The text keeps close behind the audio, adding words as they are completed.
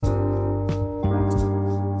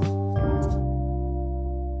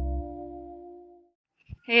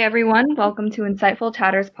Hey everyone, welcome to Insightful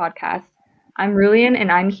Chatters podcast. I'm Rulian and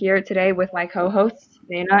I'm here today with my co-hosts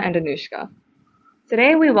Dana and Anushka.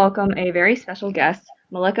 Today we welcome a very special guest,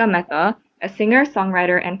 Malika Mehta, a singer,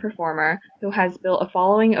 songwriter, and performer who has built a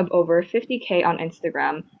following of over 50K on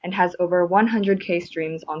Instagram and has over 100K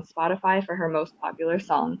streams on Spotify for her most popular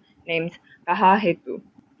song, named Kaha Hetu.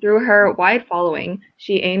 Through her wide following,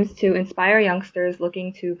 she aims to inspire youngsters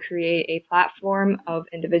looking to create a platform of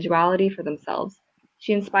individuality for themselves.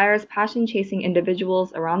 She inspires passion chasing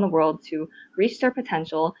individuals around the world to reach their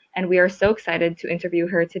potential, and we are so excited to interview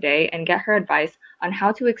her today and get her advice on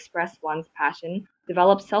how to express one's passion,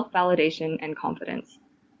 develop self validation, and confidence.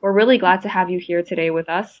 We're really glad to have you here today with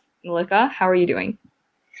us. Malika, how are you doing?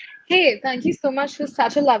 Hey, thank you so much for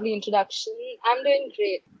such a lovely introduction. I'm doing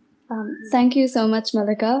great. Thank you so much,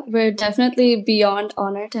 Malika. We're definitely beyond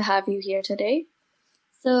honored to have you here today.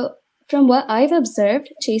 So, from what I've observed,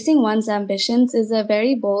 chasing one's ambitions is a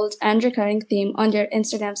very bold and recurring theme on your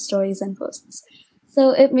Instagram stories and posts.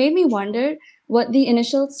 So, it made me wonder what the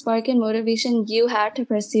initial spark and motivation you had to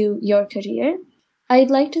pursue your career. I'd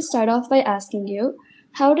like to start off by asking you,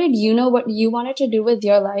 how did you know what you wanted to do with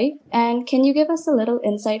your life? And can you give us a little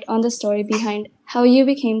insight on the story behind how you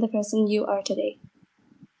became the person you are today?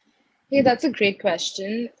 Hey, that's a great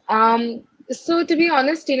question. So to be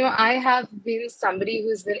honest, I have been somebody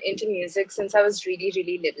who's been into music since I was really,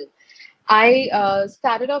 really little. I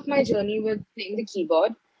started off my journey with playing the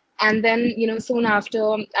keyboard, and then, soon after,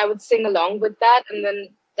 I would sing along with that, and then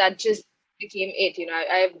that just became it.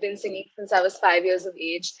 I've been singing since I was 5 years of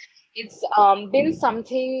age. It's been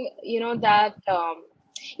something,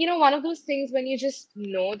 one of those things when you just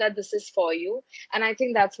know that this is for you. And I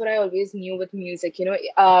think that's what I always knew with music.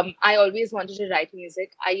 I always wanted to write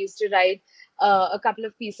music. I used to write a couple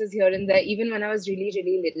of pieces here and there, even when I was really,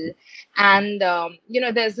 really little. And,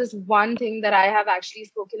 there's this one thing that I have actually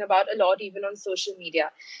spoken about a lot, even on social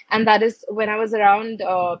media. And that is when I was around, 6,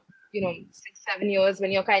 7 years,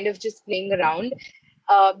 when you're kind of just playing around.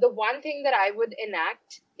 The one thing that I would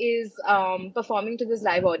enact is performing to this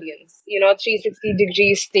live audience,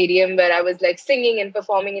 360-degree stadium where I was like singing and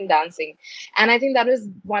performing and dancing. And I think that was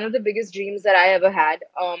one of the biggest dreams that I ever had,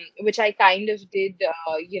 which I kind of did,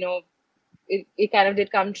 it kind of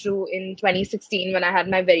did come true in 2016 when I had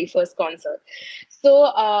my very first concert.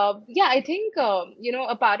 So, yeah, I think,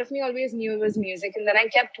 a part of me always knew it was music, and then I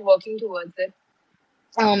kept working towards it.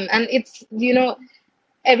 And it's,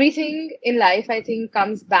 everything in life I think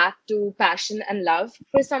comes back to passion and love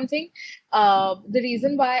for something. The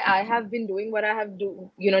reason why I have been doing what I have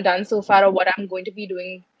done so far, or what I'm going to be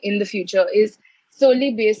doing in the future, is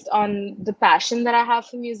solely based on the passion that I have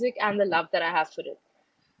for music and the love that I have for it.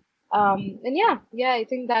 And yeah, I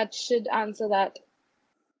think that should answer that.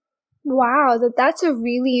 Wow, that's a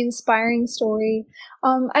really inspiring story.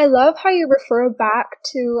 I love how you refer back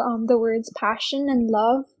to the words passion and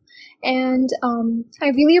love, and I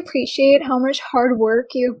really appreciate how much hard work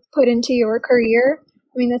you put into your career.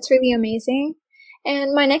 I mean, that's really amazing.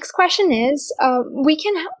 And my next question is, we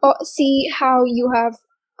can see how you have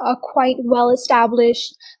a quite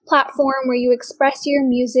well-established platform where you express your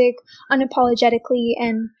music unapologetically,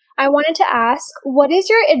 and I wanted to ask, what is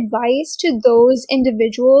your advice to those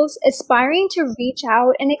individuals aspiring to reach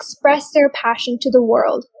out and express their passion to the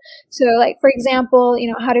world? So, like, for example,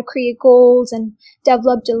 how to create goals and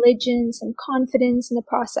develop diligence and confidence in the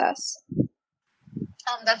process.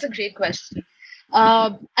 That's a great question.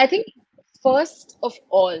 I think first of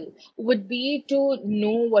all would be to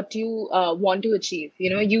know what you want to achieve.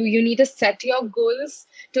 You need to set your goals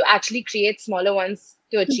to actually create smaller ones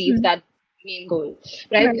to achieve Mm-hmm. that main goal,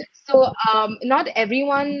 right? Right. So not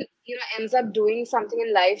everyone ends up doing something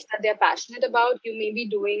in life that they're passionate about. You may be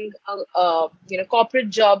doing a corporate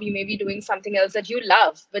job, you may be doing something else that you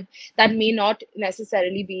love, but that may not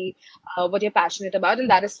necessarily be what you're passionate about, and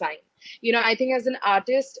that is fine. I think as an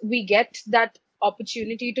artist we get that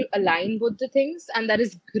opportunity to align both the things, and that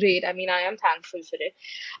is great. I mean, I am thankful for it.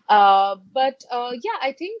 But yeah,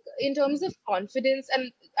 I think in terms of confidence,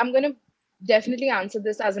 and I'm going to definitely answer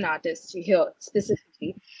this as an artist here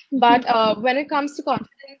specifically, Mm-hmm. but when it comes to confidence,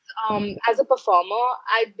 as a performer,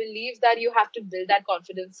 I believe that you have to build that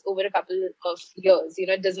confidence over a couple of years.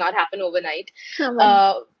 It does not happen overnight. Right.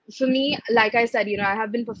 uh, for me, like I said, I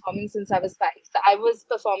have been performing since I was 5. So I was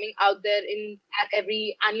performing out there in at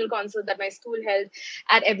every annual concert that my school held,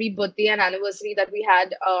 at every birthday and anniversary that we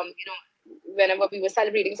had, whenever we were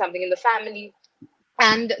celebrating something in the family.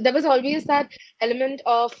 And there was always that element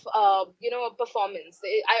of performance.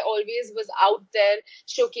 I always was out there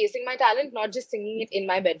showcasing my talent, not just singing it in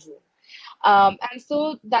my bedroom. And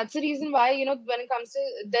so that's the reason why, when it comes to,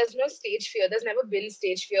 there's no stage fear. There's never been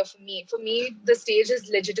stage fear for me. For me, the stage is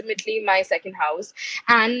legitimately my second house.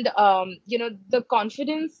 And, the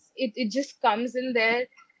confidence, it just comes in there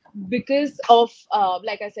because of,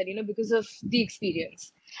 like I said, because of the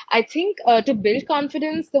experience. I think to build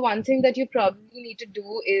confidence, the one thing that you probably need to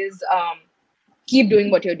do is keep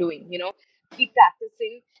doing what you're doing, keep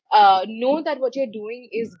practicing, know that what you're doing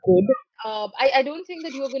is good. I don't think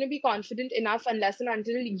that you're going to be confident enough unless and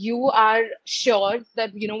until you are sure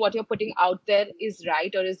that, what you're putting out there is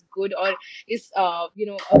right or is good or is, of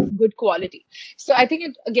good quality. So I think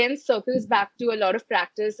it again circles back to a lot of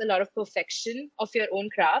practice, a lot of perfection of your own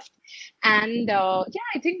craft. And yeah,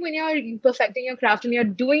 I think when you're perfecting your craft and you're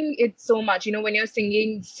doing it so much, when you're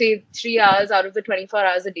singing, say, 3 hours out of the 24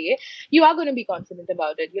 hours a day, you are going to be confident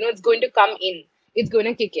about it. It's going to come in, it's going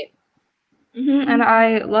to kick in. And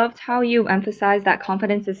I loved how you emphasized that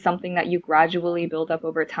confidence is something that you gradually build up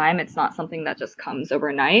over time. It's not something that just comes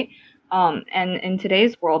overnight. And in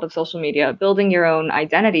today's world of social media, building your own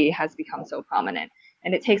identity has become so prominent.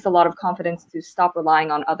 And it takes a lot of confidence to stop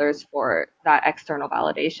relying on others for that external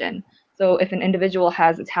validation. So if an individual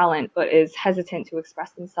has a talent but is hesitant to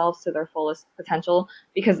express themselves to their fullest potential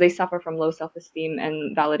because they suffer from low self-esteem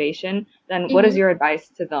and validation, then what is Mm-hmm. your advice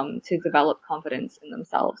to them to develop confidence in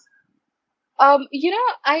themselves?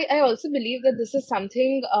 I also believe that this is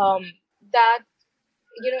something that,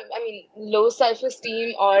 I mean, low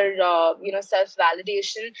self-esteem or,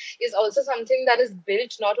 self-validation is also something that is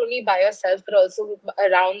built not only by yourself, but also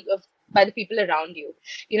by the people around you.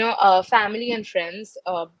 Family and friends,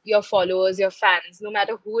 your followers, your fans, no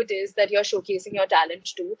matter who it is that you're showcasing your talent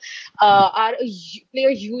to, play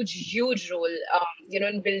a huge, huge role,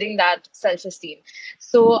 in building that self-esteem.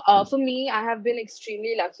 So for me, I have been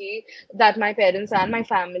extremely lucky that my parents and my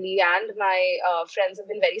family and my friends have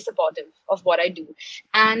been very supportive of what I do.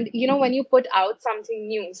 And when you put out something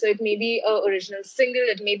new, so it may be a original single,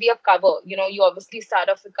 it may be a cover. You obviously start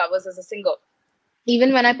off with covers as a singer.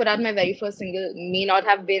 Even when I put out my very first single, may not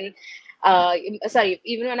have been, sorry,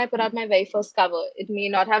 even when I put out my very first cover, it may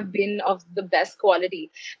not have been of the best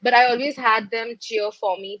quality. But I always had them cheer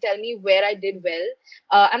for me, tell me where I did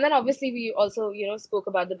well. And then obviously we also, spoke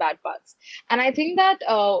about the bad parts. And I think that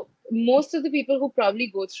most of the people who probably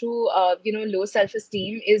go through, low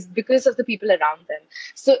self-esteem is because of the people around them.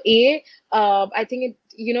 So I think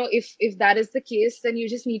if that is the case, then you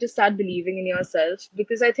just need to start believing in yourself,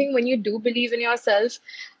 because I think when you do believe in yourself,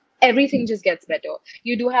 everything just gets better.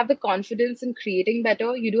 You do have the confidence in creating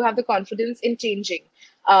better. You do have the confidence in changing.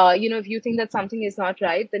 If you think that something is not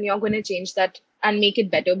right, then you're going to change that and make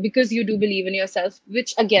it better because you do believe in yourself,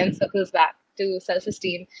 which again circles back to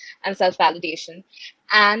self-esteem and self-validation.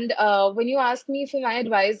 And when you ask me for my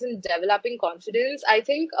advice in developing confidence, I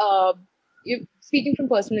think, speaking from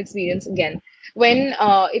personal experience again, when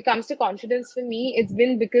it comes to confidence for me, it's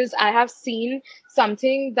been because I have seen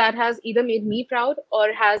something that has either made me proud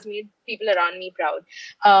or has made people around me proud.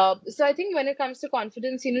 So I think when it comes to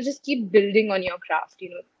confidence, just keep building on your craft.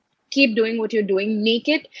 Keep doing what you're doing, make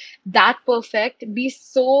it that perfect, be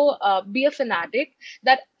a fanatic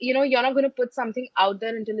that you're not going to put something out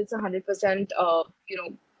there until it's 100%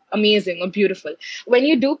 amazing or beautiful. When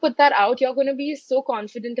you do put that out, you're going to be so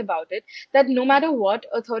confident about it that no matter what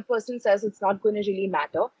a third person says, it's not going to really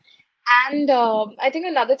matter. And I think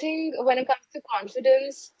another thing when it comes to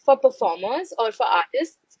confidence for performers or for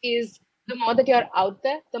artists is the more that you're out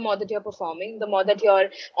there, the more that you're performing, the more that you're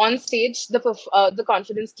on stage, the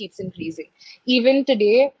confidence keeps increasing. Even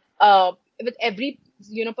today, with every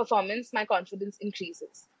performance, my confidence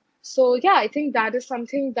increases. So yeah, I think that is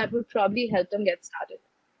something that will probably help them get started.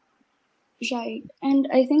 Right. And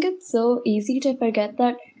I think it's so easy to forget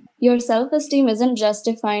that your self esteem isn't just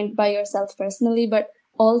defined by yourself personally, but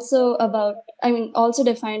also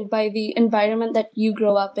defined by the environment that you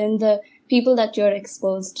grow up in, the people that you're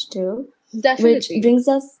exposed to. Definitely.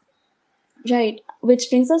 Which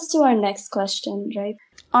brings us to our next question, right?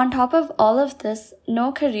 On top of all of this,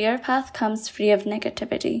 no career path comes free of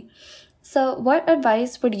negativity. So, what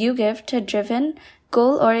advice would you give to driven,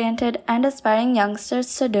 goal-oriented, and aspiring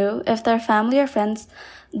youngsters to do if their family or friends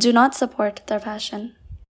do not support their passion?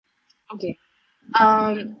 Okay.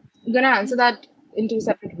 I'm going to answer that in two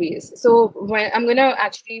separate ways. So when I'm going to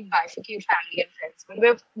actually bifurcate family and friends. When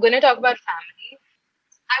we're going to talk about family,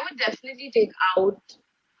 I would definitely take out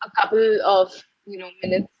a couple of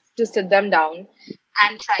minutes to sit them down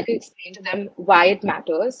and try to explain to them why it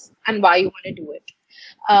matters and why you want to do it.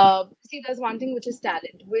 See, there's one thing which is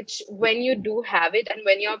talent, which when you do have it, and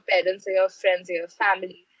when your parents or your friends or your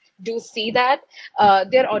family do see that,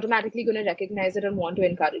 they're automatically going to recognize it and want to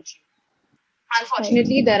encourage you. Right.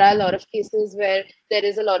 Unfortunately, there are a lot of cases where there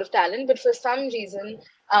is a lot of talent, but for some reason,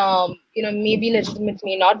 maybe legitimate,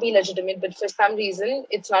 may not be legitimate, but for some reason,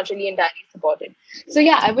 it's not really entirely supported. So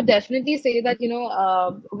yeah, I would definitely say that,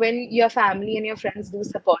 when your family and your friends do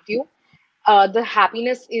support you, the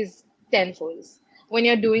happiness is tenfold. When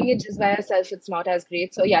you're doing it just by yourself, it's not as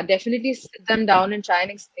great. So yeah, definitely sit them down and try and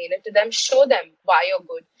explain it to them. Show them why you're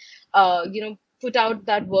good. Put out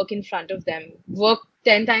that work in front of them. Work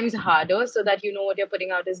 10 times harder so that you know what you're putting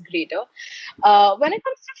out is greater. When it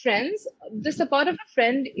comes to friends, the support of a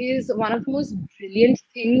friend is one of the most brilliant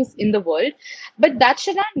things in the world, but that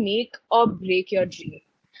should not make or break your dream.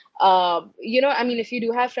 If you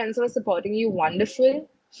do have friends who are supporting you, wonderful.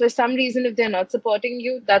 For some reason, if they're not supporting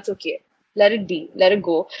you, that's okay. Let it be, let it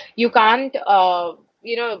go. You can't,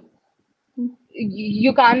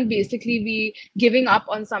 you can't basically be giving up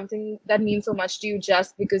on something that means so much to you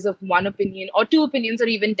just because of one opinion or two opinions or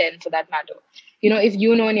even 10 for that matter. If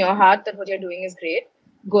you know in your heart that what you're doing is great,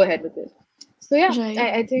 go ahead with it. So yeah, Right.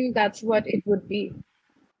 I think that's what it would be.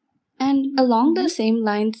 And along the same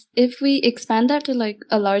lines, if we expand that to like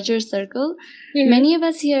a larger circle, Mhm. many of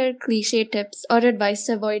us hear cliche tips or advice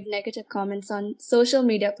to avoid negative comments on social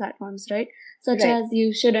media platforms, right? Such Right. as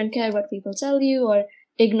you shouldn't care what people tell you or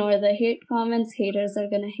ignore the hate comments, haters are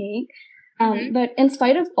gonna hate. But in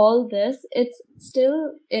spite of all this, it's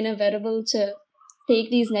still inevitable to take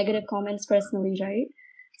these negative comments personally, right?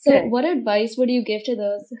 So, Correct. what advice would you give to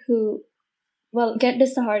those who, well, get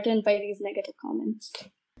disheartened by these negative comments?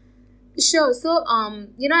 Sure. So,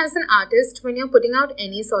 as an artist, when you're putting out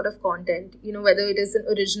any sort of content, whether it is an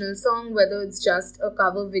original song, whether it's just a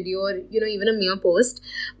cover video or, even a mere post,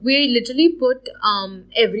 we literally put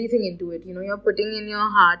everything into it. You're putting in your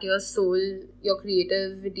heart, your soul, your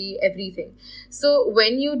creativity, everything. So,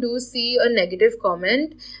 when you do see a negative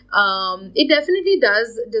comment, it definitely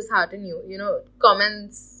does dishearten you.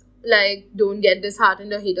 Comments like don't get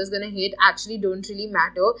disheartened or haters gonna hate actually don't really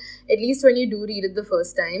matter, at least when you do read it the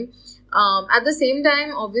first time. At the same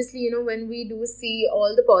time, obviously, when we do see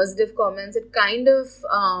all the positive comments, it kind of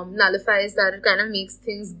nullifies that. It kind of makes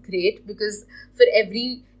things great because for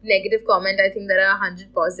every negative comment, I think there are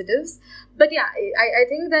 100 positives. But yeah, I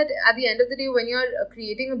think that at the end of the day, when you're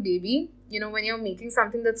creating a baby, when you're making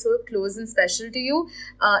something that's so close and special to you,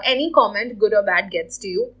 any comment, good or bad, gets to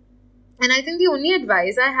you. And I think the only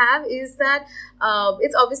advice I have is that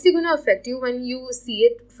it's obviously going to affect you when you see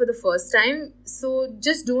it for the first time. So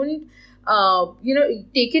just don't,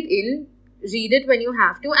 take it in, read it when you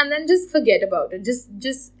have to, and then just forget about it.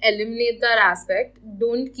 Just eliminate that aspect.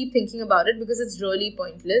 Don't keep thinking about it because it's really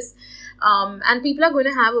pointless. And people are going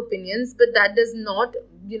to have opinions, but that does not,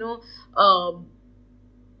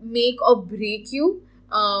 make or break you.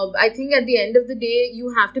 I think at the end of the day,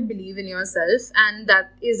 you have to believe in yourself, and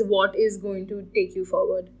that is what is going to take you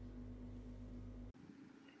forward.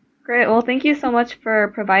 Great. Well, thank you so much for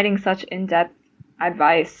providing such in-depth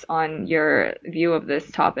advice on your view of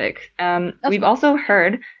this topic. We've also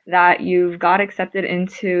heard that you've got accepted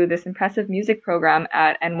into this impressive music program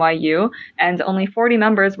at NYU, and only 40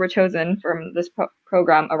 members were chosen from this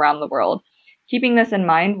program around the world. Keeping this in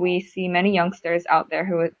mind, we see many youngsters out there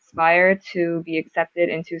who aspire to be accepted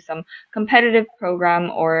into some competitive program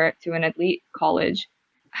or to an elite college.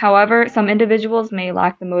 However, some individuals may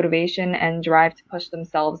lack the motivation and drive to push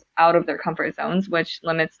themselves out of their comfort zones, which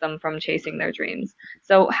limits them from chasing their dreams.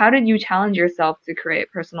 So, how did you challenge yourself to create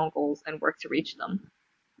personal goals and work to reach them?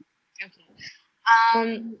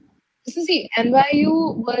 Okay. So see,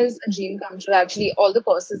 NYU was a dream come true. Actually, all the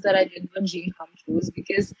courses that I did were dream come trues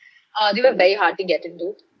because they were very hard to get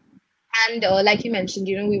into. And like you mentioned,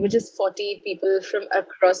 we were just 40 people from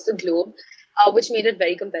across the globe, which made it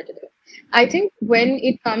very competitive. I think when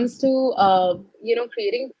it comes to,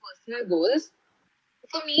 creating personal goals,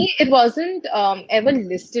 for me, it wasn't ever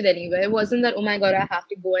listed anywhere. It wasn't that, oh my God, I have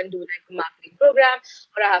to go and do like a marketing program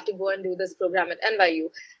or I have to go and do this program at NYU.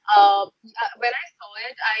 When I saw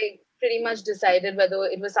it, I pretty much decided whether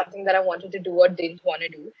it was something that I wanted to do or didn't want to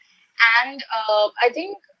do. And I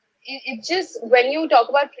think it just, when you talk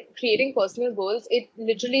about creating personal goals, it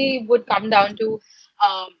literally would come down to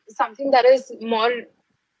something that is more,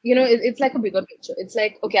 it's like a bigger picture. It's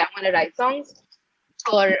like, okay, I want to write songs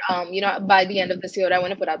or by the end of this year I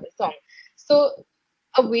want to put out this song. So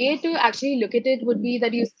a way to actually look at it would be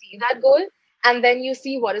that you see that goal and then you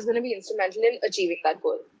see what is going to be instrumental in achieving that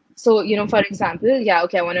goal. So for example, yeah,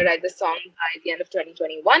 okay, I want to write this song by the end of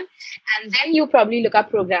 2021, and then you probably look up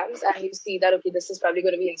programs and you see that, okay, this is probably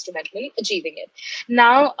going to be instrumental in achieving it.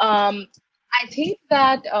 Now I think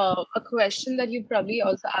that a question that you probably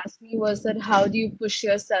also asked me was that how do you push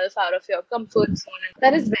yourself out of your comfort zone?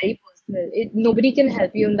 That is very personal. Nobody can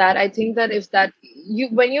help you in that. I think that if that you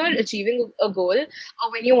when you're achieving a goal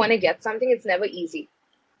or when you want to get something, it's never easy.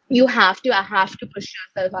 You have to push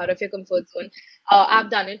yourself out of your comfort zone. I've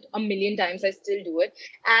done it a million times. I still do it,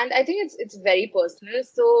 and I think it's very personal.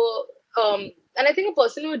 So, and I think a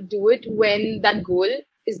person would do it when that goal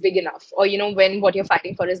is big enough, or when what you're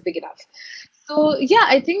fighting for is big enough. So yeah,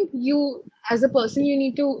 I think you as a person you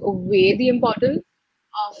need to weigh the importance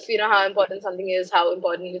of how important something is, how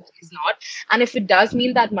important it is not, and if it does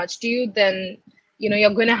mean that much to you, then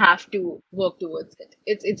you're gonna have to work towards it.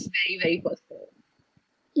 It's very very personal.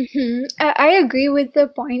 I agree with the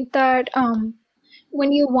point that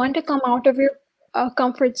when you want to come out of your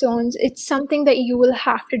comfort zones, it's something that you will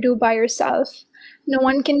have to do by yourself. No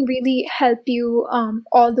one can really help you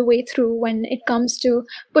all the way through when it comes to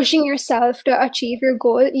pushing yourself to achieve your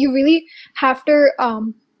goal. You really have to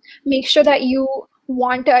make sure that you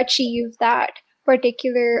want to achieve that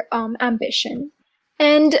particular ambition.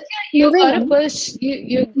 And You moving gotta on, push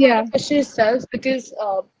you yeah. gotta push yourself because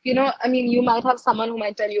I mean you might have someone who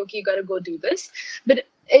might tell you, okay, you gotta go do this, but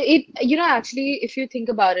actually if you think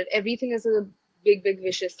about it, everything is a big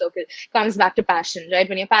vicious circle. Comes back to passion, right?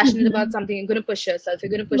 When you're passionate about Mhm. something, you're gonna push yourself,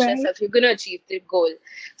 Right. you're gonna achieve the goal.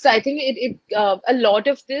 So I think a lot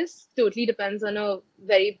of this totally depends on a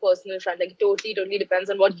very personal front, like totally depends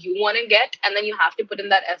on what you want to get, and then you have to put in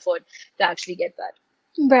that effort to actually get that.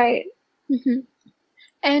 Right. hmm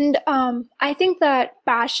And I think that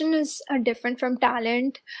passion is different from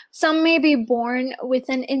talent. Some may be born with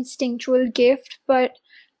an instinctual gift, but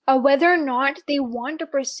whether or not they want to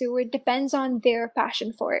pursue it depends on their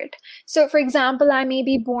passion for it. So, for example, I may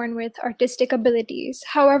be born with artistic abilities.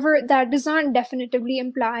 However, that does not definitively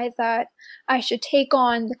imply that I should take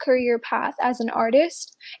on the career path as an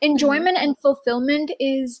artist. Mm-hmm. Enjoyment and fulfillment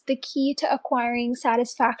is the key to acquiring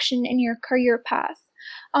satisfaction in your career path.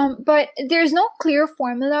 But there's no clear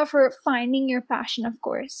formula for finding your passion, of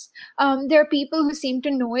course. There are people who seem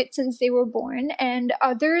to know it since they were born, and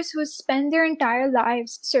others who spend their entire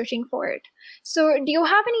lives searching for it. So, do you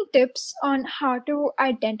have any tips on how to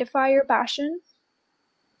identify your passion?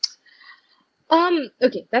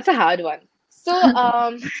 Okay, that's a hard one. So,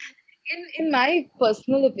 in my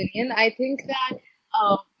personal opinion, I think that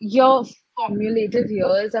your formulative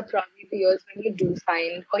years are probably the years when you do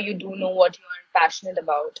find or you do know what you are passionate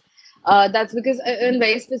about. That's because, and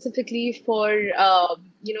very specifically for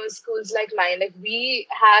schools like mine, like we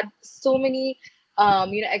had so many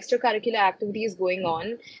extracurricular activities going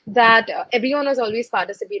on that everyone was always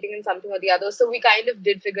participating in something or the other. So we kind of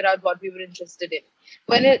did figure out what we were interested in.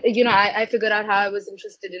 When I figured out how I was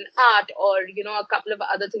interested in art or a couple of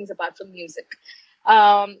other things apart from music.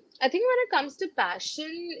 I think when it comes to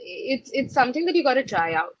passion, it's something that you got to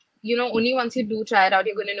try out. Only once you do try it out,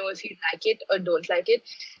 you're going to know if you like it or don't like it.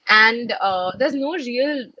 And there's no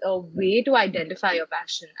real way to identify your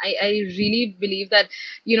passion. I really believe that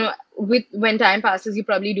with when time passes, you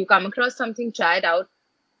probably do come across something, try it out,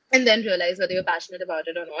 and then realize whether you're passionate about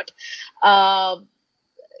it or not. Uh,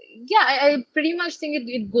 yeah, I pretty much think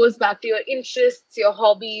it goes back to your interests, your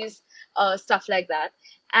hobbies, stuff like that.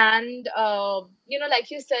 And like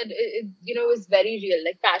you said, it's very real.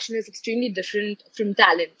 Like passion is extremely different from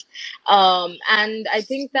talent. And I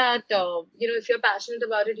think that if you're passionate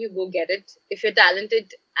about it, you go get it. If you're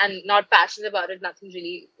talented and not passionate about it, nothing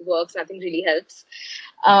really works. Nothing really helps.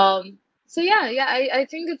 So yeah, I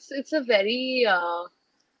think it's a very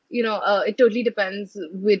it totally depends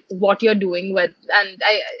with what you're doing with, and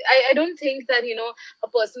I don't think that a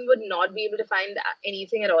person would not be able to find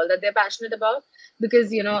anything at all that they're passionate about, because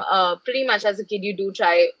pretty much as a kid you do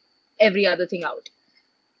try every other thing out.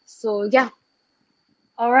 So yeah.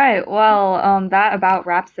 All right. Well, that about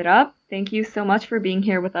wraps it up. Thank you so much for being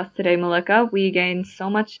here with us today, Malika. We gained so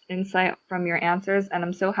much insight from your answers, and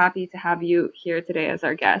I'm so happy to have you here today as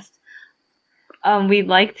our guest. We'd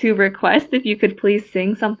like to request if you could please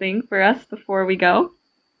sing something for us before we go.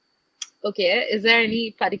 Okay, is there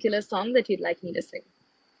any particular song that you'd like me to sing?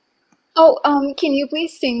 Oh, can you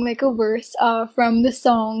please sing like a verse from the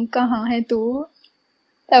song "Kahan Hai Tu"?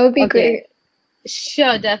 That would be Okay, great.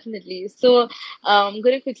 sure, definitely. So I'm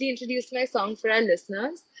going to quickly introduce my song for our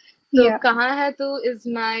listeners. So Yeah. Kahan Hai Tu is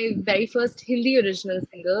my very first Hindi original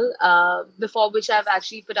single, before which I've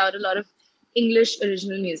actually put out a lot of English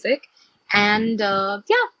original music. And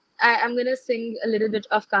yeah, I'm going to sing a little bit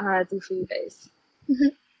of Kahan Hai Tu for you guys.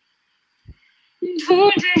 Mhm.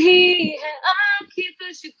 ढूंढ रही है आंखें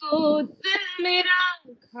तुझको, दिल मेरा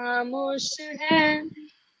खामोश है,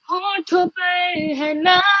 होठों पर है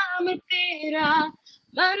नाम तेरा,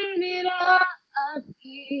 मन मेरा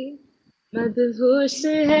आपकी मदहोश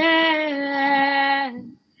है,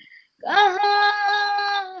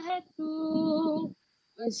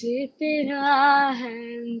 मुझे तेरा है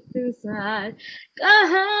इंतजार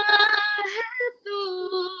कहाँ है तू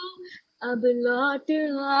अब लौट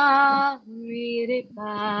आ मेरे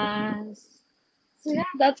पास. So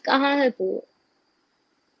yeah, that's कहाँ है तू.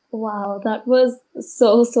 Wow, that was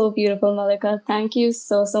so beautiful, Malika. Thank you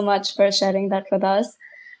so much for sharing that with us.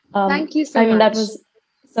 Thank you so I mean, that much. was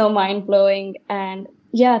so mind-blowing. And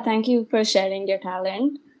yeah, thank you for sharing your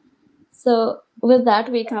talent. So with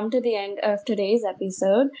that, we come to the end of today's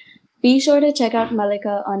episode. Be sure to check out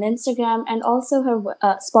Malika on Instagram and also her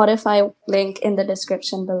Spotify link in the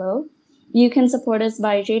description below. You can support us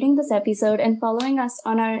by rating this episode and following us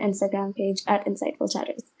on our Instagram page at Insightful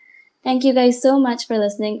Chatters. Thank you guys so much for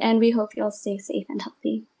listening, and we hope you all stay safe and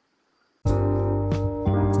healthy.